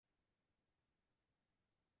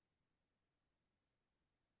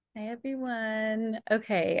Hi everyone.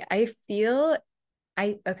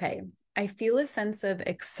 I feel a sense of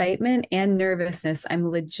excitement and nervousness. I'm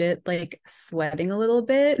legit like sweating a little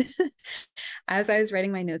bit as I was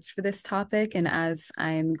writing my notes for this topic and as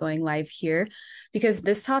I'm going live here because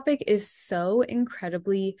this topic is so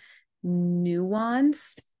incredibly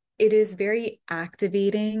nuanced. It is very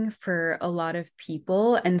activating for a lot of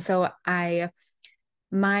people. And so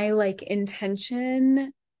my like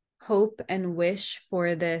intention, hope, and wish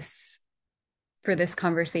for this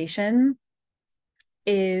conversation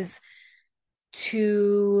is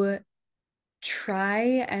to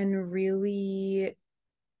try and really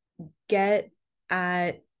get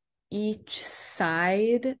at each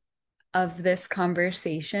side of this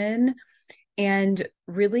conversation and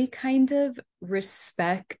really kind of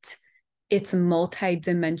respect its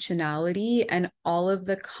multidimensionality and all of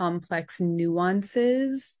the complex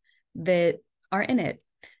nuances that are in it.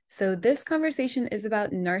 So, this conversation is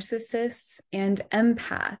about narcissists and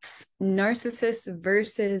empaths, narcissists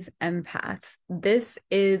versus empaths. This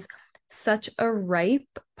is such a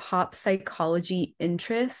ripe pop psychology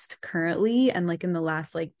interest currently, and like in the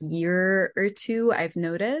last like year or two, I've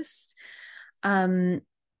noticed. Um,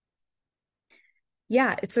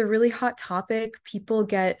 yeah, it's a really hot topic. People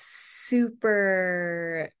get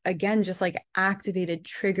super, again, just like activated,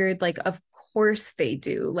 triggered. Like, of course they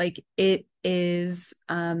do. Like, yeah,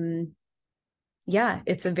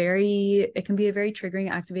 it can be a very triggering,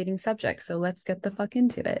 activating subject. So let's get the fuck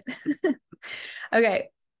into it. Okay.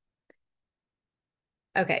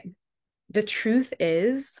 Okay. The truth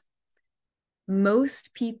is,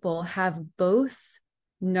 most people have both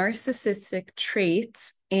narcissistic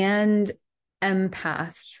traits and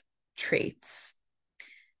empath traits.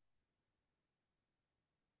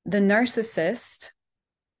 The narcissist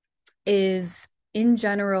is in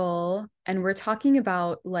general, and we're talking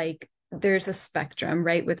about like there's a spectrum,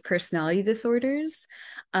 right? With personality disorders,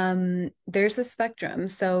 there's a spectrum.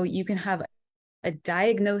 So you can have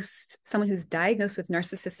someone who's diagnosed with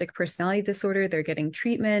narcissistic personality disorder, they're getting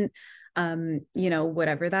treatment,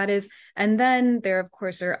 whatever that is. And then there, of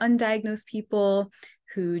course, are undiagnosed people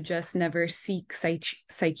who just never seek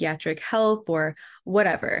psychiatric help or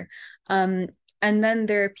whatever. Um, and then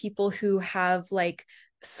there are people who have like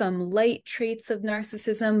some light traits of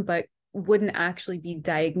narcissism, but wouldn't actually be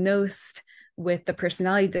diagnosed with the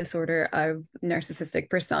personality disorder of narcissistic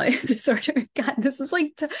personality disorder. God, this is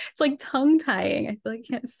like it's like tongue tying. I feel like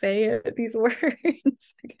I can't say these words.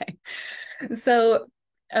 Okay, so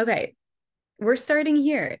okay, we're starting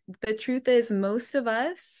here. The truth is, most of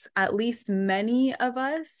us, at least many of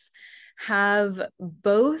us, have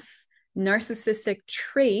both narcissistic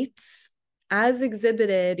traits as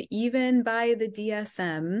exhibited even by the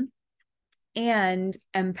DSM and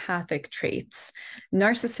empathic traits.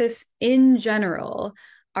 Narcissists in general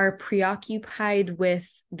are preoccupied with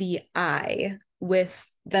the I, with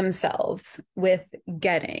themselves, with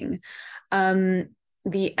getting.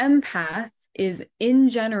 The empath is in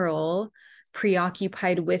general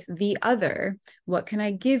preoccupied with the other. What can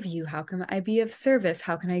I give you? How can I be of service?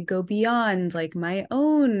 How can I go beyond like my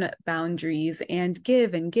own boundaries and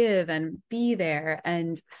give and be there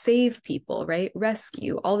and save people, right?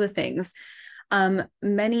 Rescue, all the things.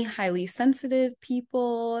 Many highly sensitive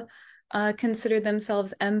people consider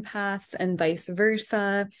themselves empaths and vice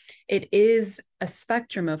versa. It is a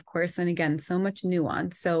spectrum, of course, and again, so much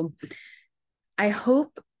nuance. So I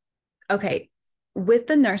hope, okay, with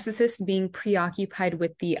the narcissist being preoccupied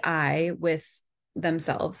with the I, with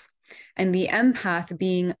themselves, and the empath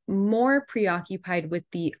being more preoccupied with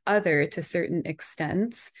the other to certain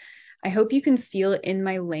extents, I hope you can feel in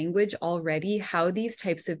my language already how these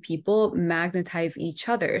types of people magnetize each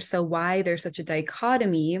other. So, why there's such a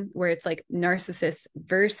dichotomy where it's like narcissists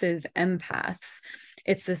versus empaths.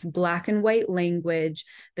 It's this black and white language,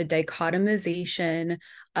 the dichotomization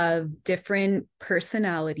of different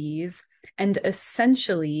personalities. And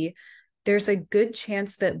essentially, there's a good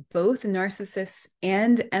chance that both narcissists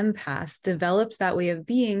and empaths developed that way of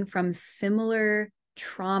being from similar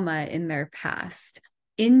trauma in their past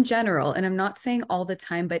in general, and I'm not saying all the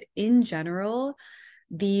time, but in general,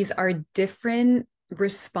 these are different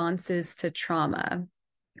responses to trauma.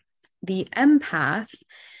 The empath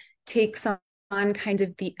takes on kind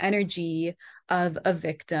of the energy of a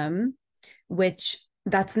victim, which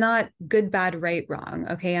that's not good, bad, right, wrong.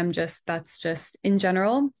 Okay. That's just in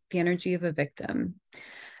general the energy of a victim.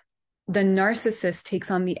 The narcissist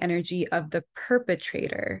takes on the energy of the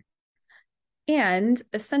perpetrator. And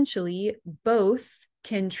essentially, both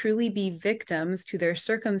can truly be victims to their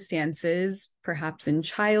circumstances, perhaps in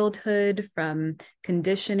childhood, from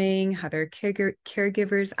conditioning, how their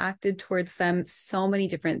caregivers acted towards them, so many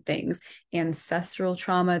different things, ancestral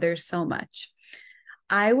trauma, there's so much.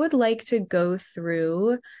 I would like to go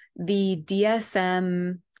through the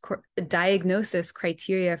DSM diagnosis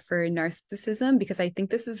criteria for narcissism, because I think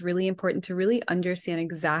this is really important to really understand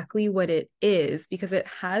exactly what it is, because it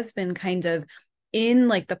has been kind of in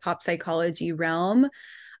like the pop psychology realm,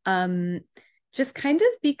 um, just kind of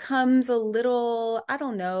becomes a little, I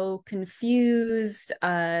don't know, confused.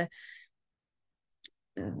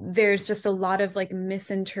 There's just a lot of like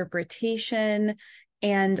misinterpretation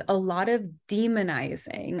and a lot of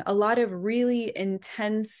demonizing, a lot of really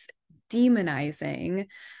intense demonizing,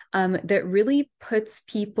 that really puts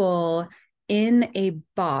people in a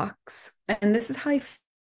box. And this is how I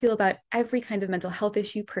feel about every kind of mental health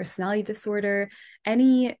issue, personality disorder,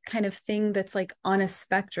 any kind of thing that's like on a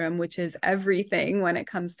spectrum, which is everything when it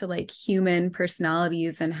comes to like human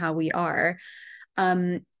personalities and how we are,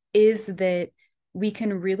 is that we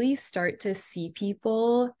can really start to see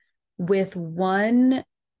people with one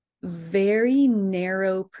very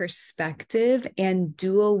narrow perspective and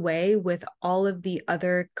do away with all of the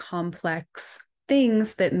other complex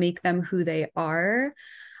things that make them who they are,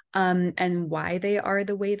 and why they are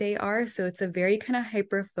the way they are. So it's a very kind of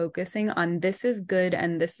hyper focusing on this is good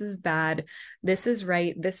and this is bad, this is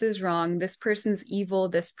right, this is wrong, this person's evil,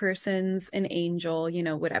 this person's an angel, you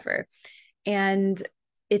know, whatever. And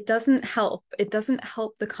it doesn't help. It doesn't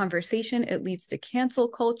help the conversation. It leads to cancel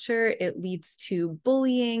culture. It leads to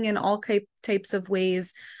bullying in all types of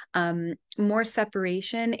ways, more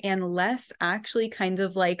separation and less actually kind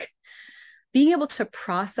of like being able to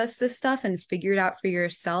process this stuff and figure it out for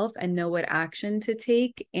yourself and know what action to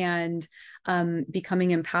take, and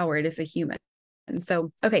becoming empowered as a human. And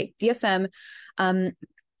so, okay, DSM.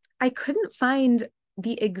 I couldn't find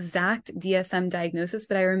the exact DSM diagnosis,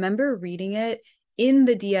 but I remember reading it in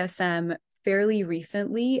the DSM fairly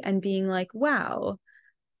recently and being like, wow,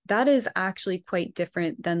 that is actually quite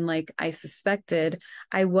different than like I suspected.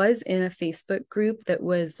 I was in a Facebook group that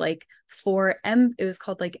was like it was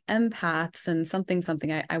called like Empaths and something.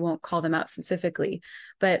 I won't call them out specifically,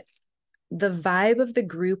 but the vibe of the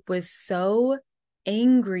group was so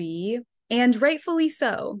angry, and rightfully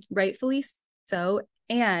so.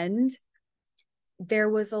 And there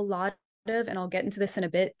was a lot of, and I'll get into this in a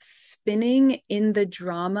bit, spinning in the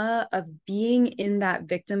drama of being in that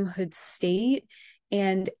victimhood state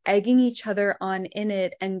and egging each other on in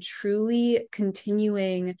it, and truly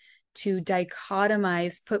continuing to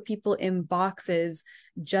dichotomize, put people in boxes,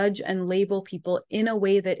 judge and label people in a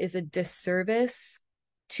way that is a disservice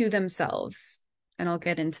to themselves. And I'll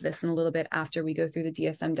get into this in a little bit after we go through the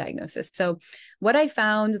DSM diagnosis. So what I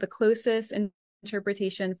found, the closest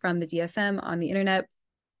interpretation from the DSM on the internet,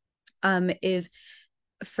 is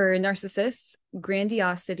for narcissists,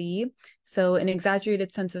 grandiosity, so an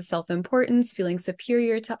exaggerated sense of self-importance, feeling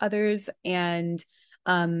superior to others, and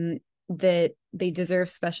that they deserve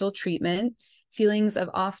special treatment. Feelings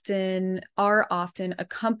are often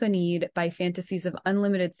accompanied by fantasies of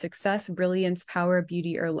unlimited success, brilliance, power,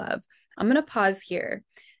 beauty, or love. I'm going to pause here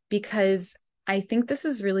because I think this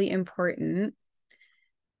is really important,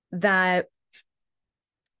 that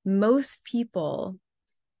most people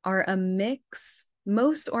are a mix,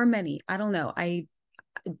 most or many, I don't know. I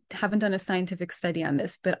haven't done a scientific study on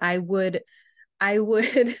this, but I would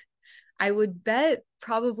I would bet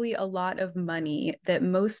probably a lot of money that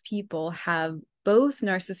most people have both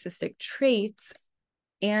narcissistic traits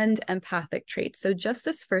and empathic traits. So just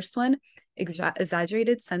this first one,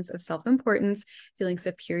 exaggerated sense of self-importance, feeling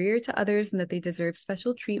superior to others and that they deserve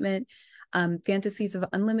special treatment, fantasies of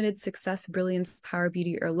unlimited success, brilliance, power,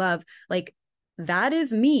 beauty, or love. Like, that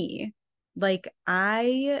is me. Like,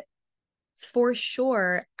 I, for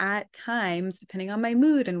sure, at times, depending on my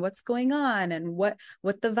mood and what's going on and what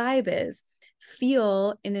the vibe is,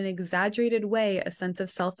 feel in an exaggerated way a sense of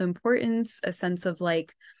self-importance, a sense of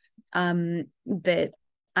like, that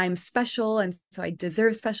I'm special and so I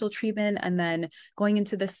deserve special treatment. And then going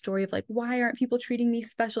into this story of like, why aren't people treating me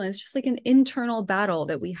special? And it's just like an internal battle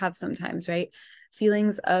that we have sometimes, right?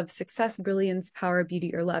 Feelings of success, brilliance, power,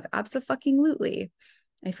 beauty, or love. Absolutely.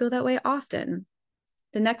 I feel that way often.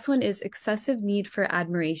 The next one is excessive need for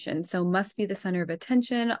admiration. So must be the center of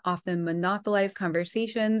attention, often monopolize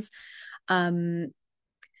conversations.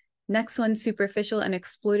 Next one, superficial and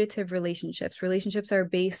exploitative relationships. Relationships are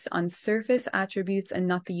based on surface attributes and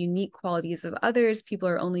not the unique qualities of others. People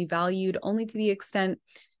are only valued only to the extent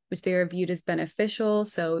which they are viewed as beneficial.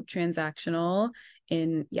 So transactional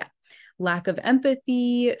in, yeah. lack of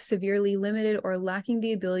empathy, severely limited or lacking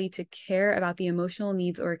the ability to care about the emotional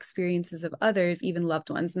needs or experiences of others, even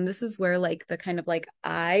loved ones. And this is where like the kind of like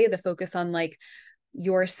the focus on like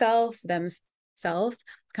yourself, themself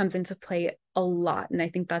comes into play a lot. And I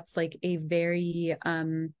think that's like a very I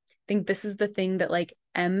think this is the thing that like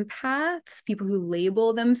empaths, people who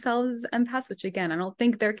label themselves as empaths, which again, I don't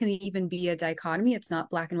think there can even be a dichotomy. It's not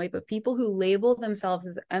black and white, but people who label themselves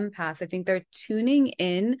as empaths, I think they're tuning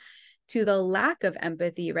in to the lack of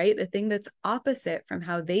empathy, right? The thing that's opposite from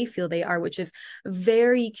how they feel they are, which is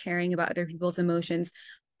very caring about other people's emotions,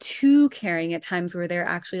 too caring at times where they're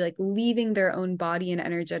actually like leaving their own body and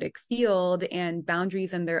energetic field and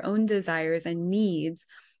boundaries and their own desires and needs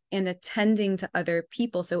and attending to other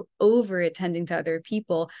people. So over attending to other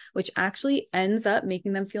people, which actually ends up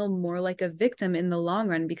making them feel more like a victim in the long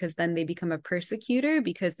run, because then they become a persecutor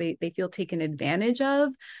because they feel taken advantage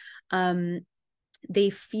of.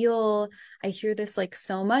 They feel, I hear this like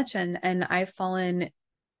so much, and I've fallen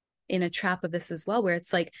in a trap of this as well, where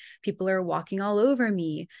it's like people are walking all over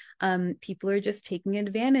me. People are just taking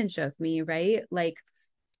advantage of me, right? Like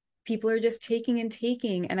people are just taking and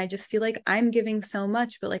taking, and I just feel like I'm giving so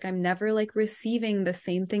much, but like I'm never like receiving the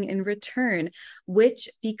same thing in return, which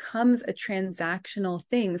becomes a transactional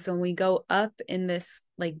thing. So when we go up in this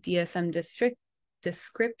like DSM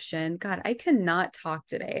description, God, I cannot talk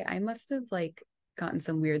today. I must have like gotten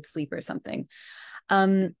some weird sleep or something.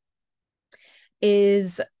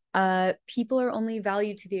 Is people are only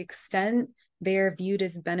valued to the extent they are viewed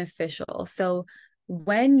as beneficial. So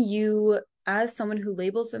when you, as someone who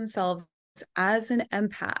labels themselves as an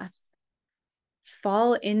empath,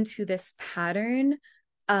 fall into this pattern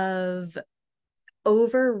of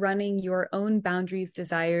overrunning your own boundaries,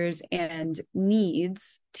 desires, and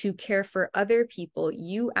needs to care for other people,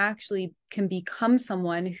 you actually can become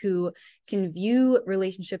someone who can view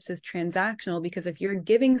relationships as transactional, because if you're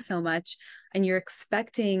giving so much and you're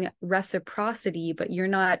expecting reciprocity, but you're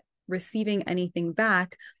not receiving anything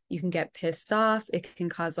back, you can get pissed off. It can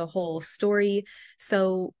cause a whole story.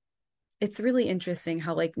 So it's really interesting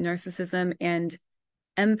how like narcissism and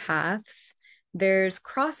empaths, there's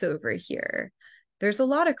crossover here. There's a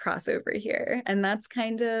lot of crossover here. And that's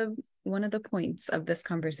kind of one of the points of this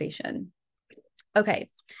conversation. Okay.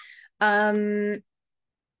 DSM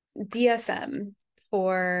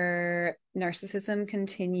for narcissism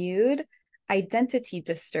continued. Identity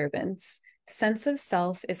disturbance. Sense of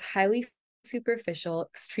self is highly superficial,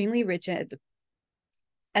 extremely rigid,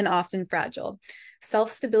 and often fragile.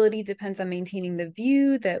 Self-stability depends on maintaining the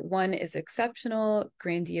view that one is exceptional.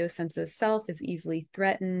 Grandiose sense of self is easily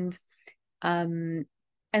threatened. And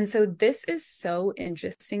so this is so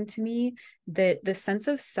interesting to me, that the sense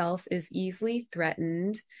of self is easily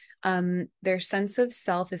threatened. Their sense of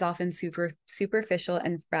self is often superficial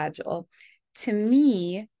and fragile. To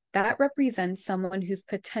me, that represents someone who's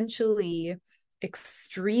potentially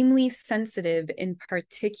extremely sensitive in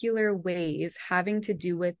particular ways, having to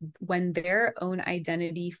do with when their own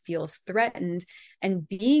identity feels threatened. And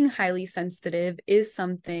being highly sensitive is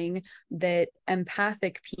something that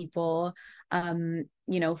empathic people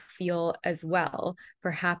feel as well,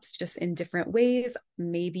 perhaps just in different ways,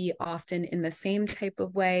 maybe often in the same type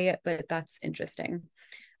of way, but that's interesting.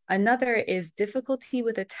 Another is difficulty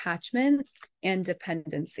with attachment and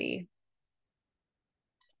dependency.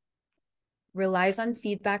 Relies on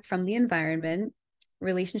feedback from the environment.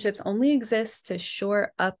 Relationships only exist to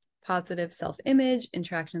shore up positive self-image.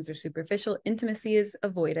 Interactions are superficial. Intimacy is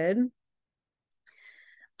avoided.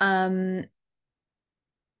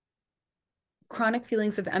 Chronic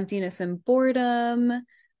feelings of emptiness and boredom,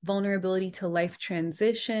 vulnerability to life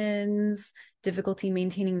transitions, difficulty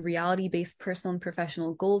maintaining reality-based personal and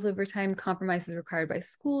professional goals over time, compromises required by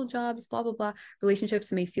school, jobs, blah, blah, blah.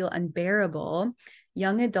 Relationships may feel unbearable.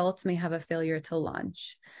 Young adults may have a failure to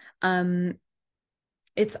launch.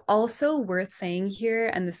 It's also worth saying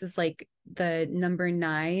here, and this is like the number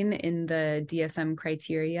 9 in the DSM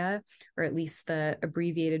criteria, or at least the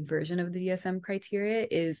abbreviated version of the DSM criteria,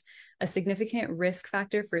 is a significant risk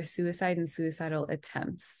factor for suicide and suicidal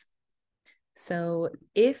attempts. So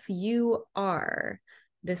if you are,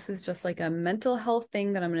 this is just like a mental health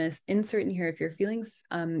thing that I'm going to insert in here. If you're feeling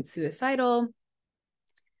suicidal,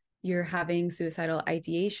 you're having suicidal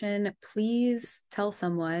ideation, please tell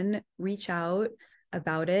someone, reach out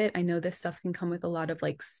about it. I know this stuff can come with a lot of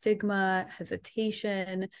like stigma,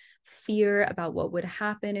 hesitation, fear about what would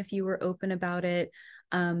happen if you were open about it.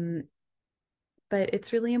 But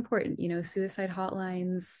it's really important. Suicide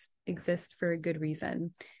hotlines exist for a good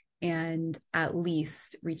reason. And at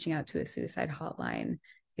least reaching out to a suicide hotline,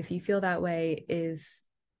 if you feel that way, is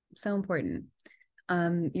so important.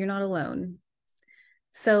 You're not alone.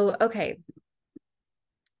 So, okay,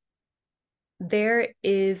 there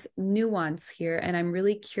is nuance here. And I'm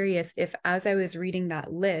really curious if, as I was reading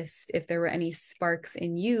that list, if there were any sparks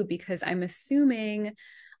in you, because I'm assuming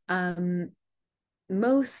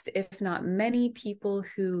most, if not many people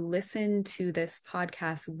who listen to this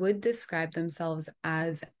podcast would describe themselves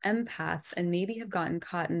as empaths and maybe have gotten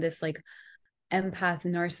caught in this like empath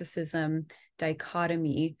narcissism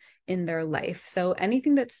dichotomy in their life. So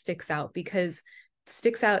anything that sticks out, because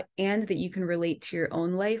sticks out and that you can relate to your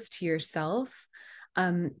own life, to yourself.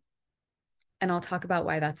 Um, and I'll talk about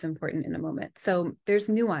why that's important in a moment. So there's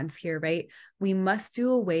nuance here, right? We must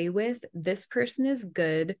do away with this person is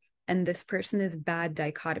good and this person is bad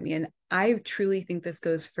dichotomy. And I truly think this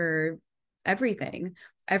goes for everything,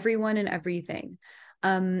 everyone and everything.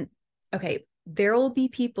 Okay, there will be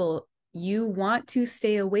people you want to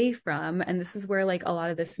stay away from. And this is where like a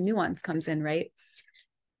lot of this nuance comes in, right?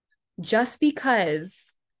 Just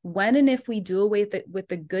because when and if we do away with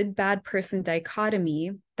the good bad person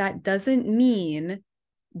dichotomy, that doesn't mean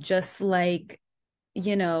just like,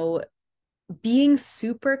 you know, being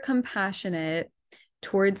super compassionate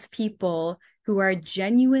towards people who are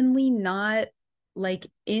genuinely not like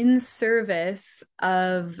in service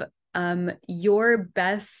of your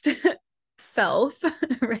best self,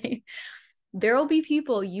 right? There will be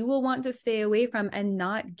people you will want to stay away from and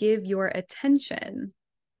not give your attention.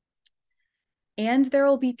 And there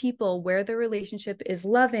will be people where the relationship is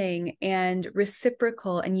loving and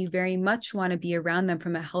reciprocal, and you very much want to be around them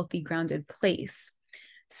from a healthy, grounded place.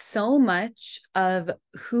 So much of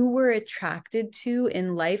who we're attracted to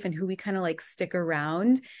in life and who we kind of like stick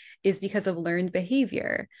around is because of learned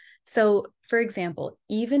behavior. So, for example,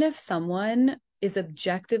 even if someone is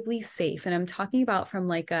objectively safe, and I'm talking about from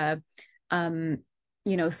like a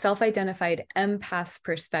self-identified empath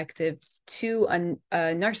perspective to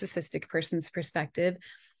a narcissistic person's perspective,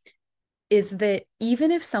 is that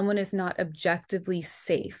even if someone is not objectively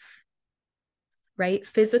safe, right?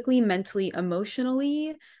 Physically, mentally,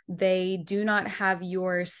 emotionally, they do not have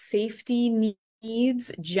your safety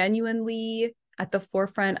needs genuinely at the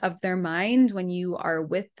forefront of their mind when you are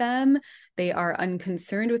with them. They are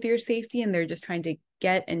unconcerned with your safety and they're just trying to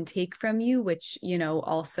get and take from you, which,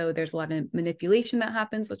 also there's a lot of manipulation that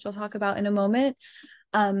happens, which I'll talk about in a moment.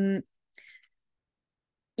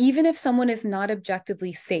 Even if someone is not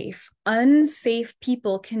objectively safe, unsafe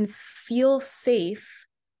people can feel safe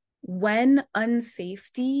when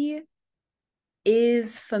unsafety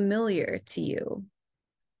is familiar to you.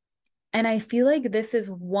 And I feel like this is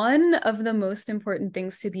one of the most important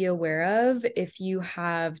things to be aware of if you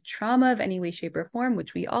have trauma of any way, shape, or form,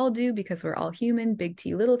 which we all do because we're all human, big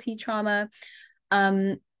T, little t trauma.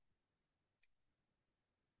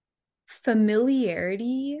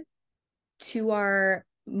 Familiarity to our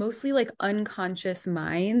mostly like unconscious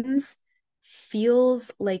minds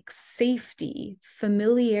feels like safety.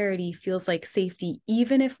 Familiarity feels like safety,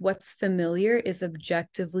 even if what's familiar is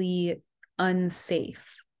objectively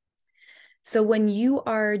unsafe. So when you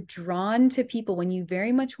are drawn to people, when you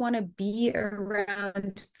very much want to be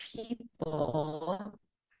around people,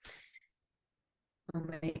 oh,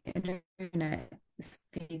 my internet is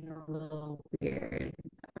being a little weird.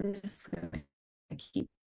 I'm just going to keep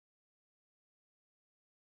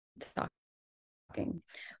talking.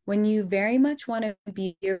 When you very much want to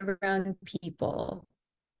be around people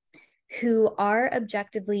who are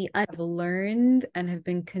objectively learned and have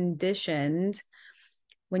been conditioned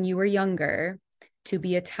when you were younger to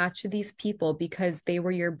be attached to these people because they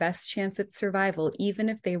were your best chance at survival, even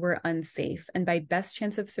if they were unsafe. And by best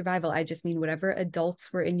chance of survival, I just mean whatever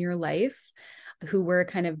adults were in your life who were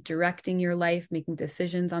kind of directing your life, making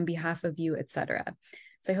decisions on behalf of you, etc.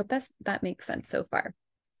 So I hope that makes sense so far.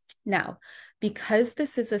 Now, because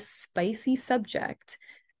this is a spicy subject,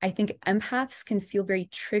 I think empaths can feel very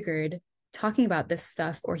triggered talking about this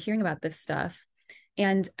stuff or hearing about this stuff.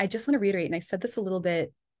 And I just want to reiterate, and I said this a little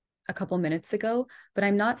bit a couple minutes ago, but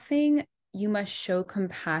I'm not saying you must show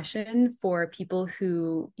compassion for people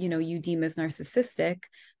who, you deem as narcissistic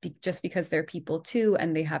just because they're people too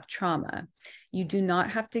and they have trauma. You do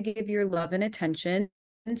not have to give your love and attention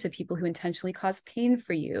to people who intentionally cause pain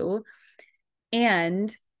for you.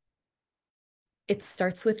 And it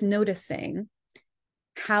starts with noticing,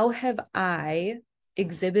 how have I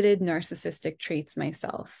exhibited narcissistic traits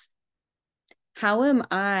myself? How am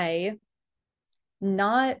I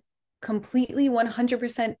not completely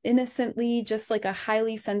 100% innocently just like a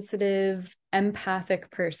highly sensitive, empathic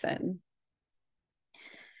person?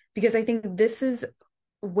 Because I think this is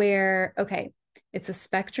where, okay, it's a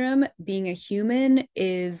spectrum. Being a human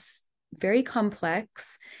is very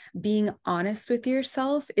complex. Being honest with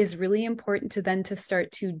yourself is really important to then to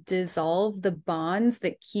start to dissolve the bonds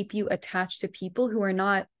that keep you attached to people who are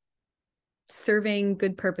not serving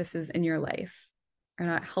good purposes in your life, are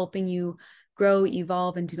not helping you grow,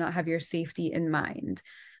 evolve, and do not have your safety in mind.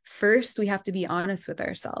 First, we have to be honest with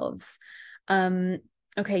ourselves.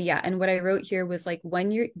 Okay, yeah. And what I wrote here was like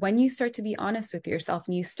when you start to be honest with yourself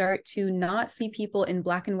and you start to not see people in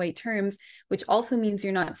black and white terms, which also means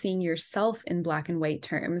you're not seeing yourself in black and white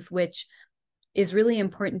terms, which is really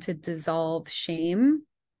important to dissolve shame,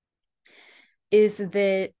 is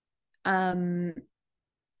that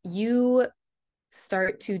you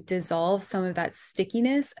start to dissolve some of that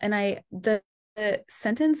stickiness. And the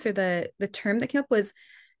sentence or the term that came up was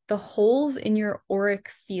the holes in your auric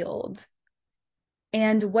field.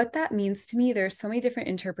 And what that means to me, there's so many different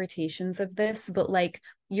interpretations of this, but like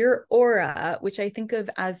your aura, which I think of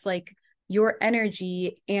as like your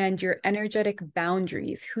energy and your energetic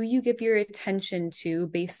boundaries, who you give your attention to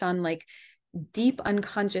based on like deep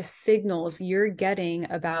unconscious signals you're getting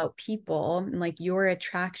about people and like your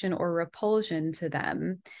attraction or repulsion to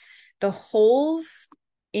them. The holes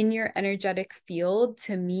in your energetic field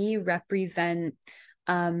to me represent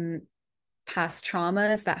past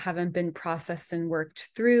traumas that haven't been processed and worked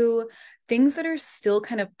through, things that are still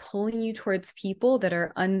kind of pulling you towards people that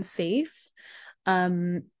are unsafe.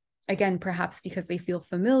 Again, perhaps because they feel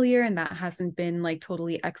familiar and that hasn't been like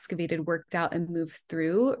totally excavated, worked out, and moved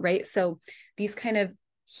through, right? So these kind of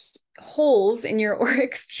holes in your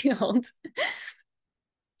auric field.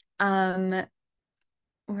 Where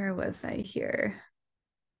was I here?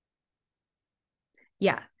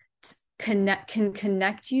 Yeah, can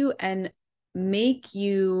connect you and make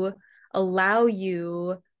you, allow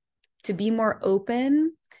you to be more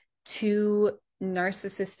open to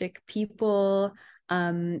narcissistic people,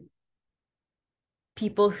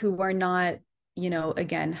 people who are not,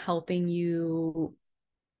 again, helping you,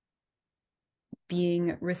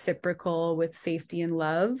 being reciprocal with safety and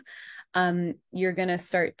love. You're going to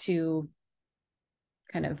start to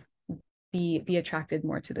kind of be attracted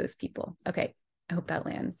more to those people. Okay, I hope that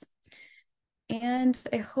lands. And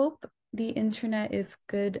I hope the internet is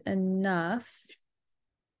good enough.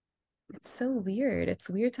 It's so weird. It's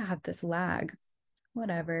weird to have this lag.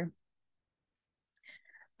 Whatever.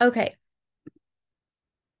 Okay.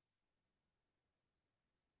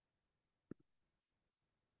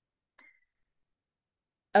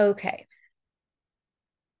 Okay.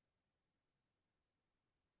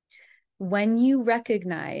 When you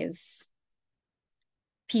recognize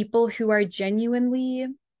people who are genuinely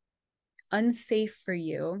unsafe for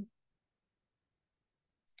you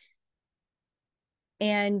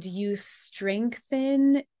and you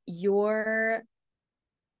strengthen your,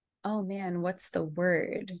 oh man, what's the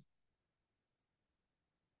word?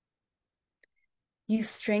 You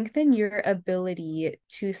strengthen your ability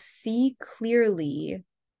to see clearly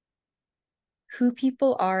who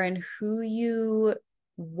people are and who you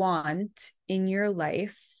want in your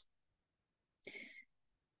life,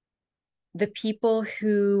 the people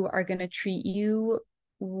who are going to treat you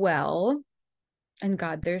well. And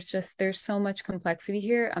God, there's so much complexity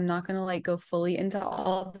here. I'm not going to like go fully into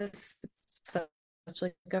all this. It's such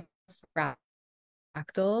like a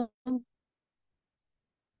fractal.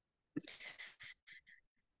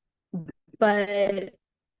 But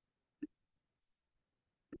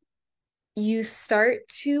you start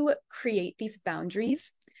to create these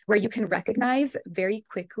boundaries where you can recognize very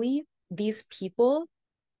quickly these people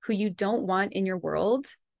who you don't want in your world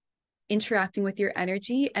interacting with your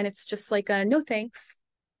energy. And it's just like a no thanks.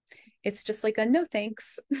 It's just like a no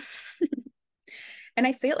thanks. And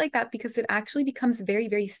I say it like that because it actually becomes very,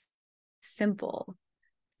 very simple.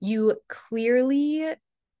 You clearly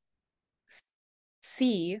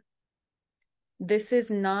see this is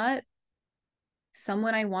not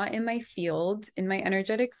someone I want in my field, in my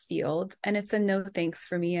energetic field, and it's a no thanks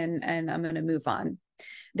for me, and I'm going to move on.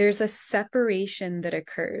 There's a separation that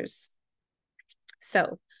occurs.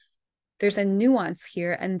 So there's a nuance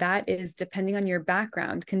here, and that is depending on your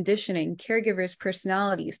background, conditioning, caregivers,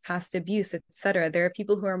 personalities, past abuse, etc. There are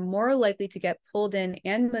people who are more likely to get pulled in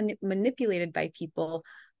and manipulated by people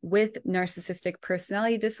with narcissistic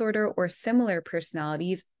personality disorder or similar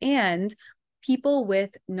personalities, and people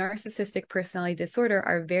with narcissistic personality disorder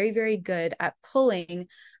are very, very good at pulling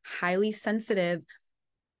highly sensitive,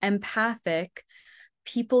 empathic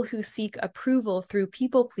people who seek approval through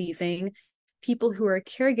people pleasing, people who are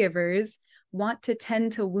caregivers, want to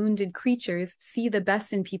tend to wounded creatures, see the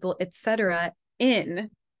best in people, etc.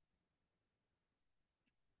 in.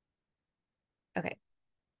 Okay.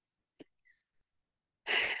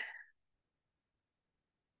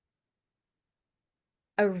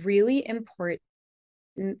 A really important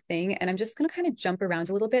thing, and I'm just going to kind of jump around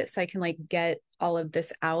a little bit so I can like get all of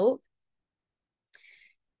this out,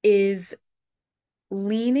 is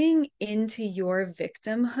leaning into your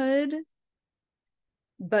victimhood,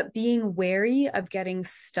 but being wary of getting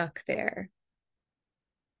stuck there.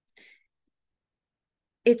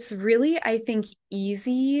 It's really, I think,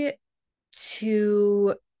 easy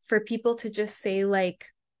to for people to just say like,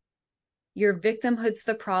 your victimhood's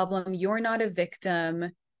the problem, you're not a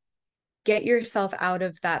victim, get yourself out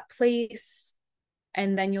of that place,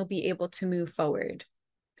 and then you'll be able to move forward.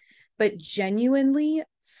 But genuinely,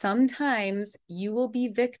 sometimes you will be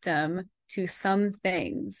victim to some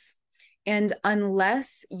things. And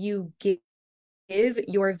unless you give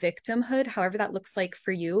your victimhood, however that looks like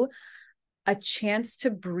for you, a chance to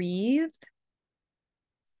breathe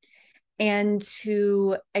and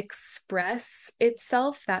to express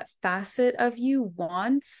itself, that facet of you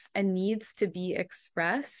wants and needs to be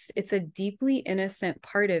expressed. It's a deeply innocent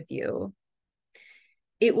part of you.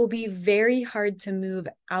 It will be very hard to move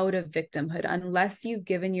out of victimhood unless you've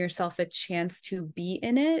given yourself a chance to be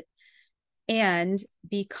in it and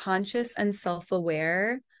be conscious and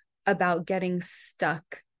self-aware about getting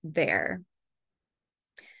stuck there.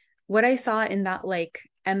 What I saw in that like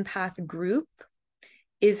empath group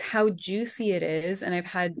is how juicy it is. And I've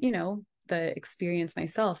had, the experience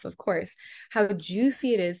myself, of course, how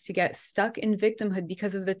juicy it is to get stuck in victimhood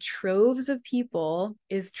because of the troves of people.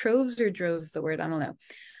 Is troves or droves the word? I don't know.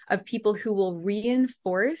 Of people who will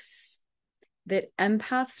reinforce that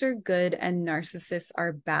empaths are good and narcissists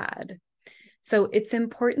are bad. So it's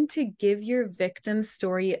important to give your victim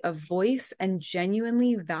story a voice and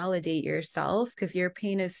genuinely validate yourself because your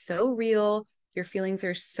pain is so real. Your feelings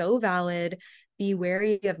are so valid. Be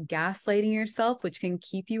wary of gaslighting yourself, which can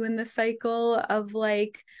keep you in the cycle of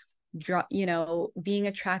like, being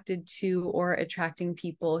attracted to or attracting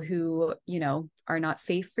people who, are not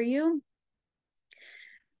safe for you.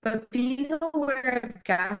 But be aware of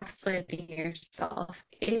gaslighting yourself.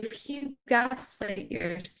 If you gaslight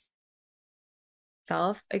yourself,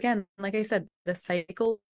 again, like I said, the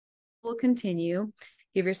cycle will continue.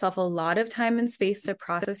 Give yourself a lot of time and space to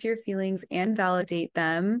process your feelings and validate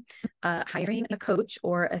them. Hiring a coach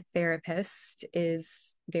or a therapist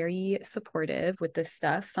is very supportive with this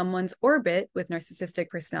stuff. Someone's orbit with narcissistic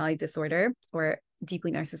personality disorder or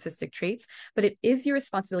deeply narcissistic traits, but it is your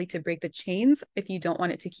responsibility to break the chains if you don't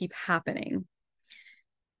want it to keep happening.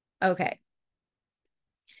 Okay.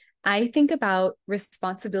 I think about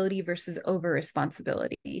responsibility versus over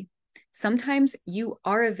responsibility. Sometimes you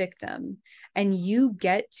are a victim and you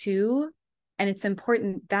get to, and it's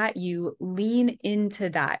important that you lean into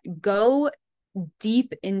that. Go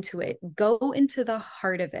deep into it, go into the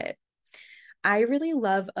heart of it. I really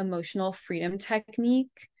love emotional freedom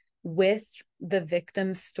technique with the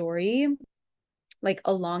victim story, like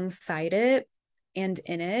alongside it and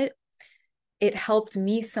in it. It helped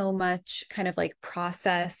me so much kind of like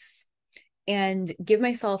process and give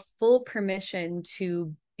myself full permission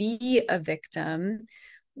to be a victim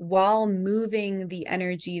while moving the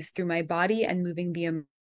energies through my body and moving the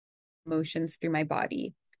emotions through my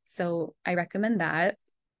body. So I recommend that.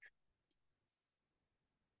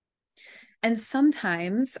 And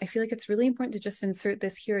sometimes I feel like it's really important to just insert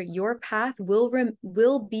this here. Your path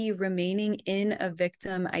will be remaining in a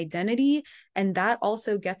victim identity, and that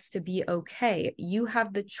also gets to be okay. You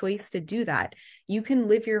have the choice to do that. You can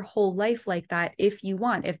live your whole life like that if you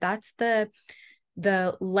want. If that's the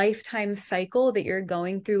lifetime cycle that you're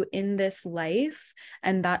going through in this life,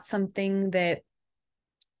 and that's something that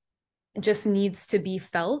just needs to be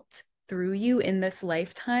felt through you in this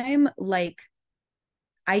lifetime, like,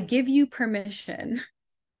 I give you permission.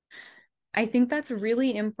 I think that's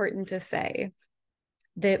really important to say,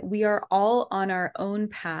 that we are all on our own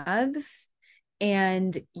paths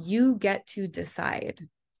and you get to decide.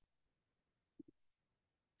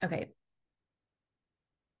 Okay.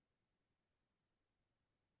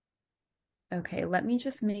 Okay, let me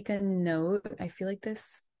just make a note. I feel like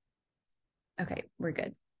this. Okay, we're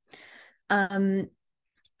good.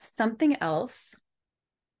 Something else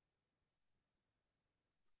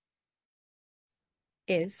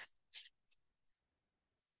is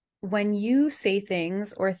when you say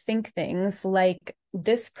things or think things like,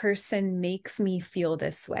 this person makes me feel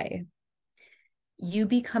this way, you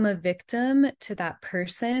become a victim to that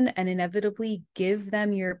person and inevitably give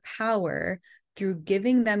them your power through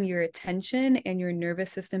giving them your attention and your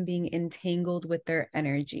nervous system being entangled with their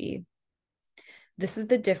energy. This is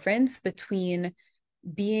the difference between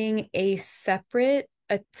being a separate,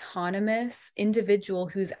 autonomous individual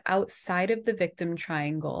who's outside of the victim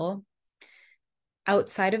triangle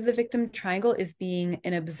Outside of the victim triangle is being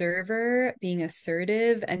an observer, being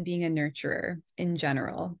assertive, and being a nurturer in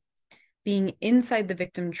general. Being inside the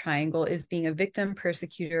victim triangle is being a victim,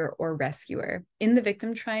 persecutor, or rescuer. In the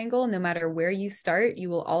victim triangle, no matter where you start,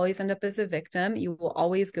 you will always end up as a victim. You will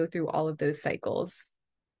always go through all of those cycles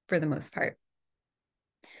for the most part.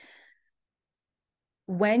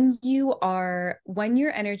 When your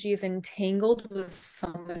energy is entangled with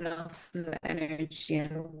someone else's energy,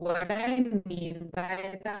 and what I mean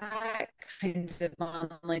by that, kind of on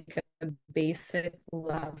like a basic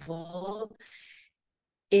level,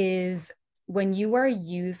 is when you are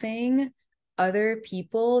using other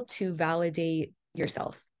people to validate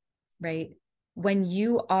yourself, right? When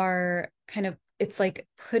you are kind of, it's like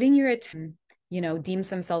putting your attention, deems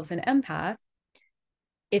themselves an empath,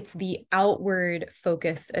 it's the outward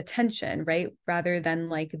focused attention, right? Rather than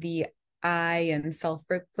like the I and self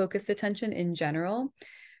focused attention in general.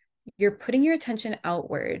 You're putting your attention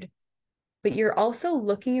outward, but you're also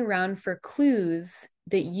looking around for clues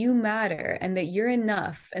that you matter and that you're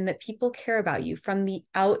enough and that people care about you from the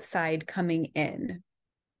outside coming in.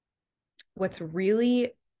 What's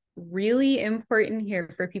really, really important here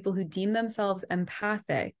for people who deem themselves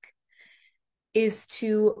empathic is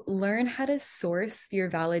to learn how to source your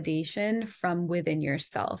validation from within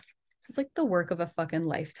yourself. This is like the work of a fucking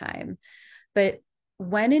lifetime. But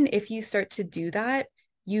when and if you start to do that,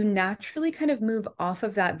 you naturally kind of move off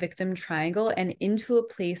of that victim triangle and into a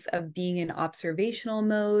place of being in observational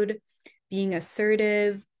mode, being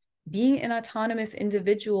assertive, being an autonomous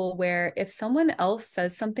individual where if someone else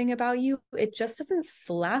says something about you, it just doesn't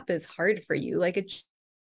slap as hard for you. Like it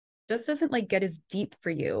just doesn't like get as deep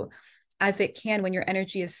for you as it can when your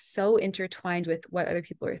energy is so intertwined with what other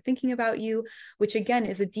people are thinking about you, which again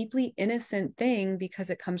is a deeply innocent thing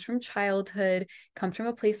because it comes from childhood, comes from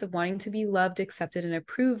a place of wanting to be loved, accepted, and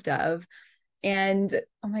approved of. And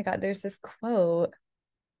oh my God, there's this quote.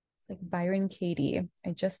 It's like Byron Katie.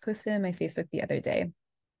 I just posted in my Facebook the other day.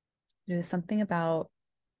 It was something about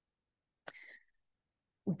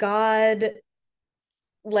God,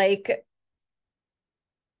 like,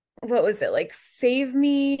 what was it? Like, save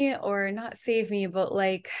me or not save me, but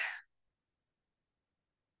like,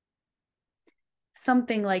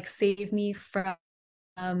 something like save me from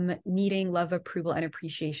needing love, approval, and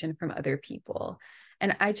appreciation from other people.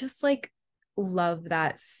 And I just like love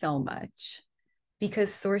that so much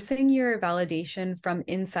because sourcing your validation from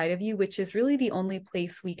inside of you, which is really the only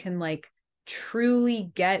place we can like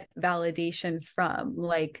truly get validation from,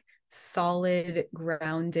 like solid,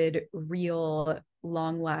 grounded, real,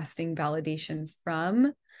 long lasting validation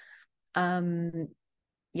from,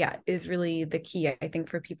 yeah, is really the key, I think,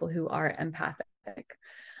 for people who are empathic.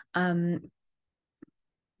 Um,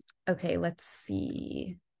 okay, let's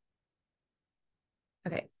see.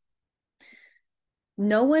 Okay.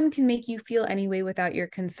 No one can make you feel any way without your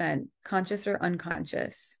consent, conscious or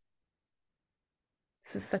unconscious.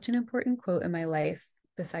 This is such an important quote in my life,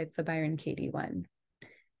 besides the Byron Katie one.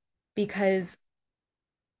 Because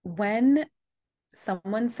when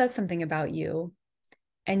someone says something about you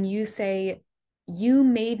and you say, you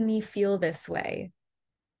made me feel this way,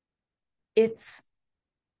 it's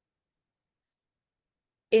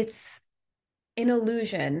an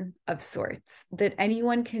illusion of sorts that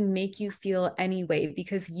anyone can make you feel any way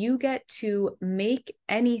because you get to make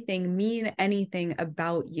anything mean anything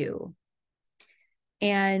about you.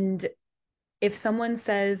 And if someone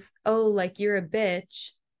says, oh, like you're a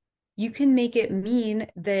bitch, you can make it mean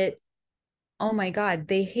that, oh my God,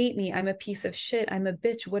 they hate me. I'm a piece of shit. I'm a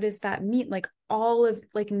bitch. What does that mean? Like all of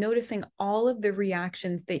like noticing all of the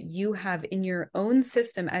reactions that you have in your own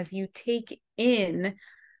system as you take in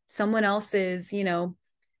someone else's,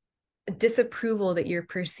 disapproval that you're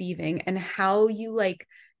perceiving and how you like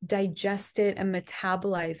digest it and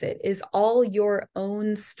metabolize it is all your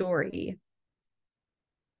own story.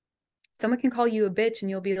 Someone can call you a bitch and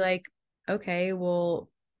you'll be like, okay, well,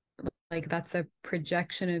 like that's a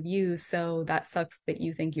projection of you. So that sucks that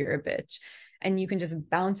you think you're a bitch. And you can just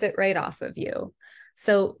bounce it right off of you.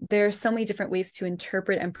 So there's so many different ways to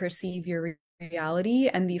interpret and perceive your reality,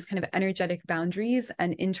 and these kind of energetic boundaries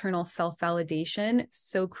and internal self-validation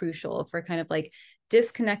so crucial for kind of like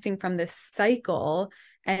disconnecting from this cycle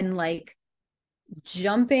and like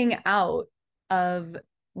jumping out of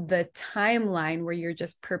the timeline where you're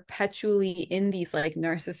just perpetually in these like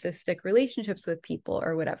narcissistic relationships with people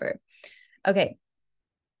or whatever. Okay.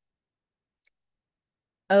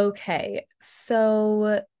 Okay.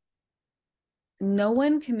 So no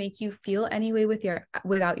one can make you feel any way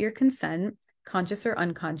without your consent, conscious or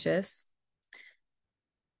unconscious.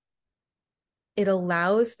 It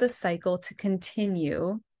allows the cycle to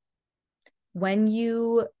continue when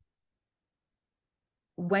you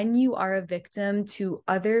are a victim to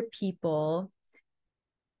other people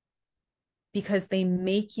because they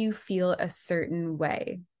make you feel a certain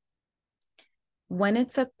way, when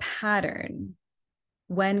it's a pattern,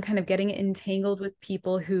 when kind of getting entangled with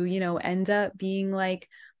people who, end up being like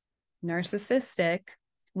narcissistic,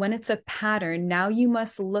 when it's a pattern, now you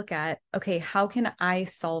must look at, okay, how can I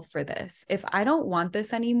solve for this? If I don't want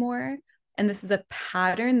this anymore, and this is a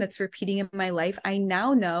pattern that's repeating in my life, I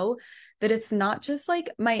now know that it's not just like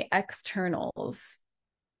my externals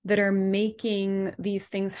that are making these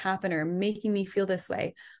things happen or making me feel this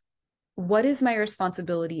way. What is my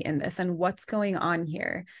responsibility in this and what's going on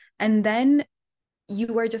here? And then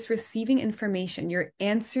you are just receiving information. You're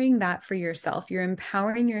answering that for yourself. You're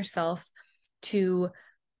empowering yourself to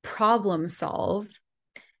problem solve.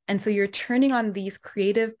 And so you're turning on these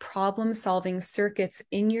creative problem solving circuits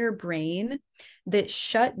in your brain that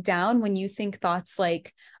shut down when you think thoughts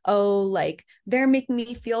like, oh, like they're making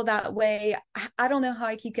me feel that way. I don't know how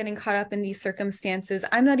I keep getting caught up in these circumstances.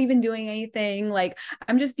 I'm not even doing anything. Like,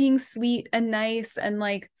 I'm just being sweet and nice. And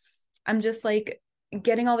like, I'm just like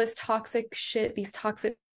getting all this toxic shit, these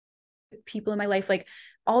toxic people in my life. Like,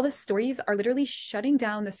 all the stories are literally shutting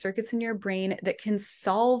down the circuits in your brain that can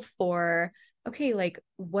solve for, okay, like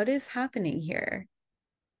what is happening here?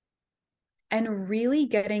 And really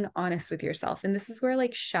getting honest with yourself. And this is where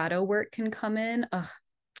like shadow work can come in. Ugh,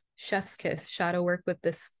 chef's kiss, shadow work with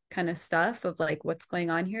this kind of stuff of like what's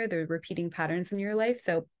going on here, the repeating patterns in your life.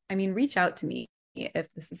 So, I mean, reach out to me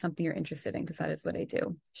if this is something you're interested in, because that is what I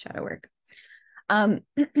do, shadow work. Um,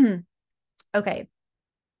 okay.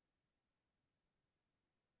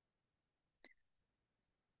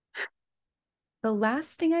 The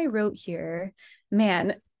last thing I wrote here,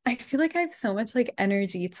 man, I feel like I have so much like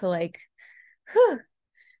energy to like, whew,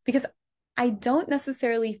 because I don't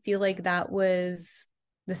necessarily feel like this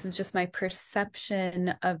is just my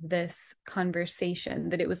perception of this conversation,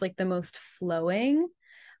 that it was like the most flowing,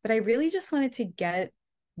 but I really just wanted to get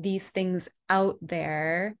these things out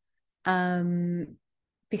there, um,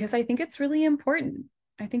 because I think it's really important.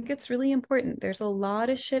 I think it's really important. There's a lot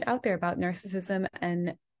of shit out there about narcissism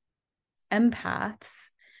and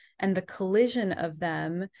empaths and the collision of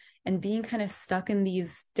them and being kind of stuck in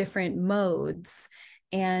these different modes.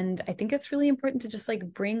 And I think it's really important to just like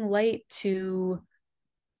bring light to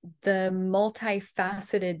the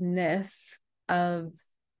multifacetedness of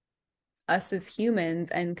us as humans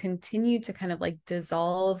and continue to kind of like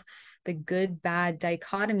dissolve the good bad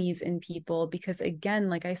dichotomies in people, because again,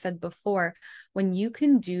 like I said before, when you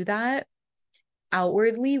can do that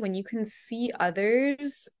outwardly, when you can see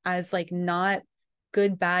others as like not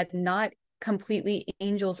good, bad, not completely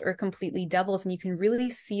angels or completely devils, and you can really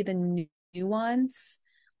see the nuance,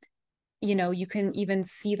 you can even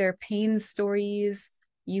see their pain stories.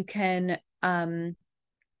 You can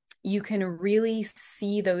really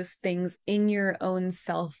see those things in your own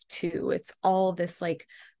self too. It's all this like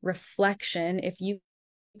reflection. If you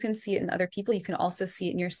can see it in other people, you can also see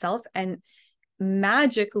it in yourself. And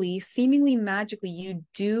magically, seemingly magically, you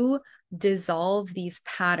do dissolve these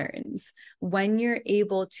patterns when you're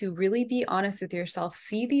able to really be honest with yourself,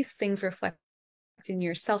 see these things reflect in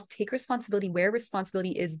yourself, take responsibility where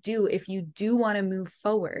responsibility is due if you do want to move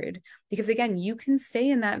forward. Because again, you can stay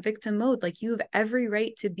in that victim mode. Like, you have every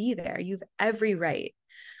right to be there. You have every right.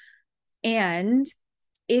 And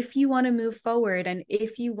if you want to move forward and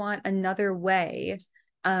if you want another way,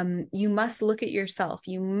 you must look at yourself.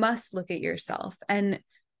 You must look at yourself, and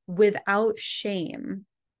without shame,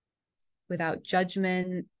 without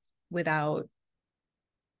judgment, without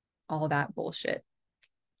all that bullshit.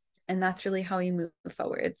 And that's really how we move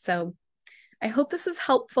forward. So I hope this is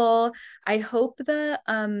helpful. I hope the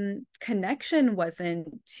connection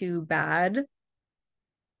wasn't too bad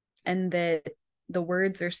and that the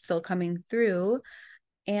words are still coming through.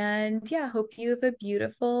 And yeah, hope you have a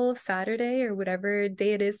beautiful Saturday or whatever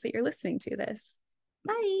day it is that you're listening to this.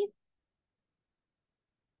 Bye.